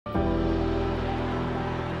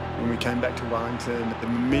When we came back to Wellington, the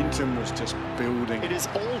momentum was just building. It is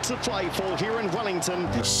all to play for here in Wellington.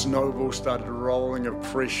 The snowball started rolling of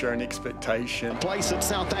pressure and expectation. A place at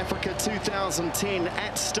South Africa 2010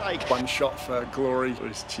 at stake. One shot for glory. It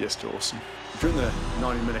was just awesome. During the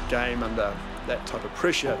 90-minute game under that type of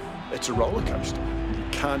pressure, it's a roller coaster. You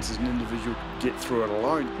can't, as an individual, get through it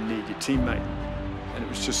alone. You need your teammate. And it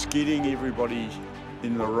was just getting everybody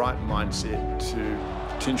in the right mindset to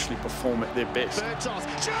potentially perform at their best. Third toss,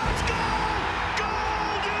 chance, goal!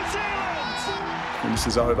 Goal, New Zealand! When this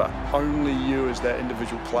is over, only you as that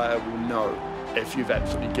individual player will know if you've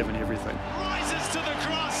absolutely given everything. Rises to the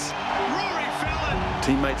cross, Rory Fallon.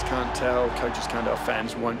 Teammates can't tell, coaches can't tell,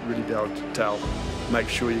 fans won't really be able to tell. Make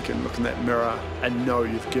sure you can look in that mirror and know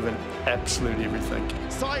you've given absolutely everything.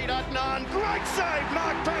 Saeed Adnan, great save,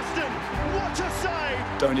 Mark Preston. What a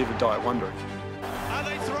save! Don't ever die wondering. Are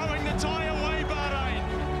they throwing the tie away, Bahrain?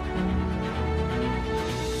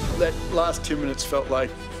 That last 10 minutes felt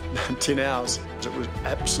like 10 hours. It was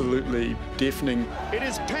absolutely deafening. It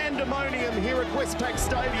is pandemonium here at Westpac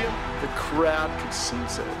Stadium. The crowd could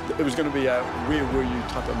sense it. It was going to be a where were you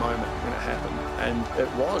type of moment when it happened, and it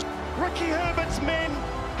was. Ricky Herbert's men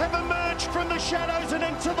have emerged from the shadows and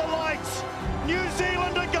into the lights. New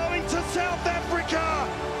Zealand are going to South Africa.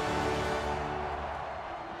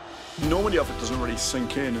 Normally it doesn't really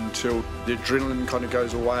sink in until the adrenaline kind of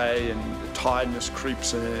goes away and the tiredness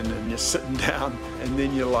creeps in and you're sitting down and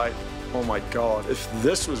then you're like, oh my God, if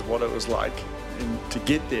this was what it was like and to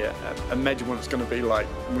get there, imagine what it's going to be like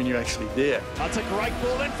when you're actually there. That's a great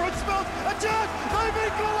ball in front, Spells, a chance, they've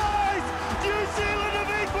equalised! New Zealand have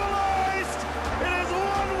equalised! It is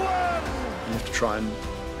 1-1! You have to try and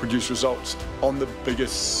produce results on the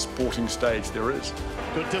biggest sporting stage there is.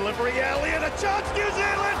 Good delivery, Elliott, a chance, New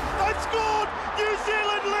Zealand! They've scored! New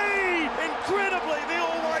Zealand lead! Incredibly, the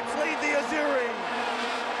All Whites lead the Azzurri.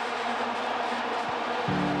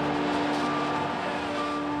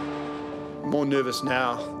 More nervous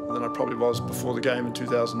now than I probably was before the game in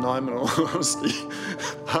 2009, in all honesty.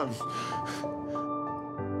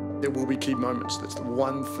 There will be key moments. That's the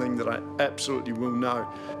one thing that I absolutely will know.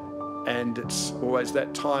 And it's always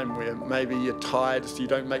that time where maybe you're tired so you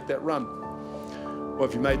don't make that run. Well,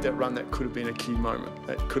 if you made that run, that could have been a key moment.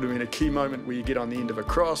 That could have been a key moment where you get on the end of a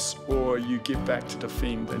cross or you get back to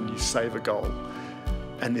defend and you save a goal.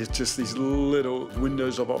 And there's just these little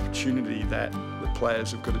windows of opportunity that the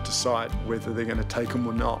players have got to decide whether they're going to take them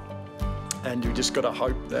or not. And you just got to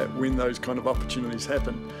hope that when those kind of opportunities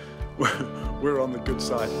happen, we're on the good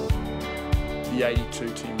side. The 82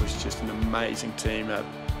 team was just an amazing team.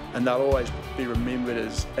 And they'll always be remembered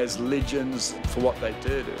as legends for what they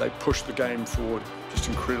did. They pushed the game forward just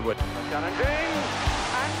incredibly.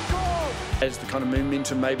 As the kind of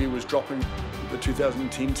momentum maybe was dropping, the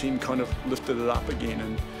 2010 team kind of lifted it up again,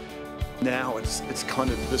 and now it's kind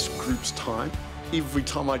of this group's time. Every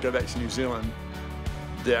time I go back to New Zealand,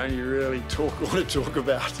 the only really want to talk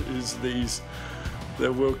about is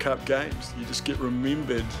the World Cup games. You just get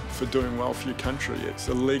remembered for doing well for your country. It's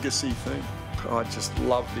a legacy thing. I just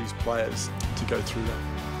love these players to go through that.